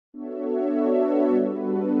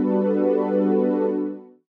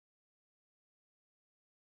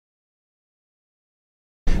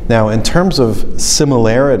Now, in terms of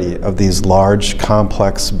similarity of these large,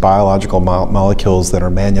 complex biological molecules that are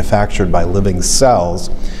manufactured by living cells,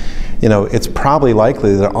 you know, it's probably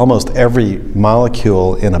likely that almost every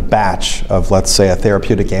molecule in a batch of, let's say, a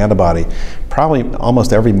therapeutic antibody, probably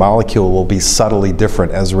almost every molecule will be subtly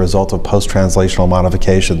different as a result of post-translational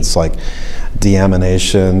modifications like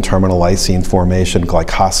deamination, terminal lysine formation,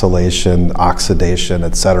 glycosylation, oxidation,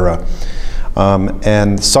 etc.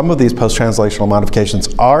 And some of these post-translational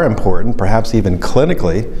modifications are important, perhaps even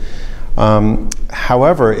clinically.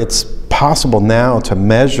 However, it's possible now to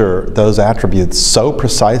measure those attributes so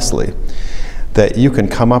precisely that you can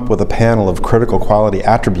come up with a panel of critical quality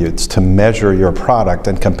attributes to measure your product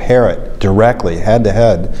and compare it directly,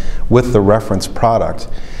 head-to-head, with the reference product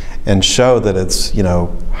and show that it's, you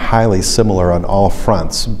know, highly similar on all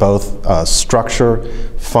fronts, both structure,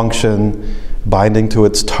 function, binding to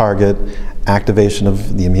its target, activation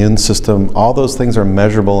of the immune system. All those things are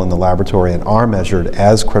measurable in the laboratory and are measured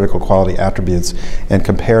as critical quality attributes and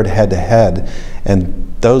compared head-to-head.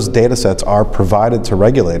 And those data sets are provided to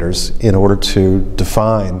regulators in order to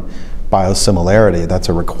define biosimilarity. That's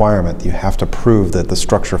a requirement. You have to prove that the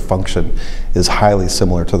structure function is highly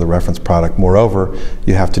similar to the reference product. Moreover,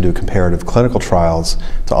 you have to do comparative clinical trials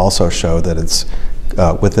to also show that it's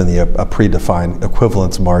within a predefined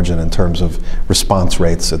equivalence margin in terms of response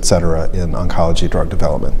rates, et cetera, in oncology drug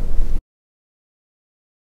development.